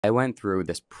I went through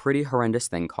this pretty horrendous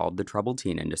thing called the troubled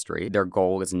teen industry. Their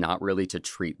goal is not really to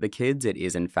treat the kids. It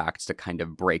is, in fact, to kind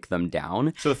of break them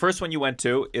down. So the first one you went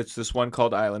to, it's this one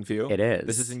called Island View. It is.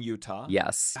 This is in Utah.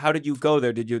 Yes. How did you go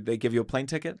there? They give you a plane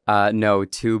ticket? No,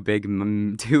 two big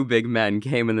men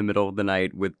came in the middle of the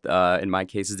night with, in my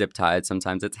case, zip tied.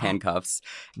 Sometimes it's handcuffs.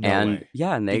 No way.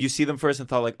 Yeah, and Did you see them first and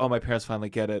thought like, oh, my parents finally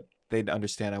get it. They'd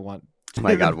understand I want... Oh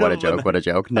my God, what a joke, what a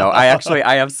joke. No, I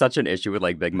have such an issue with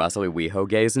like big muscly WeHo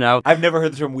gays now. I've never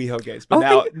heard the term WeHo gays, but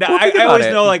think I always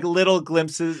it. know like little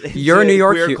glimpses into You're a New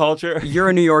York queer culture. You're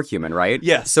a New York human, right?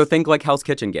 Yes. So think like Hell's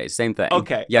Kitchen gays, same thing.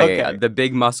 Okay. Yeah. The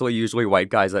big muscly, usually white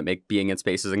guys that make being in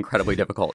space is incredibly difficult.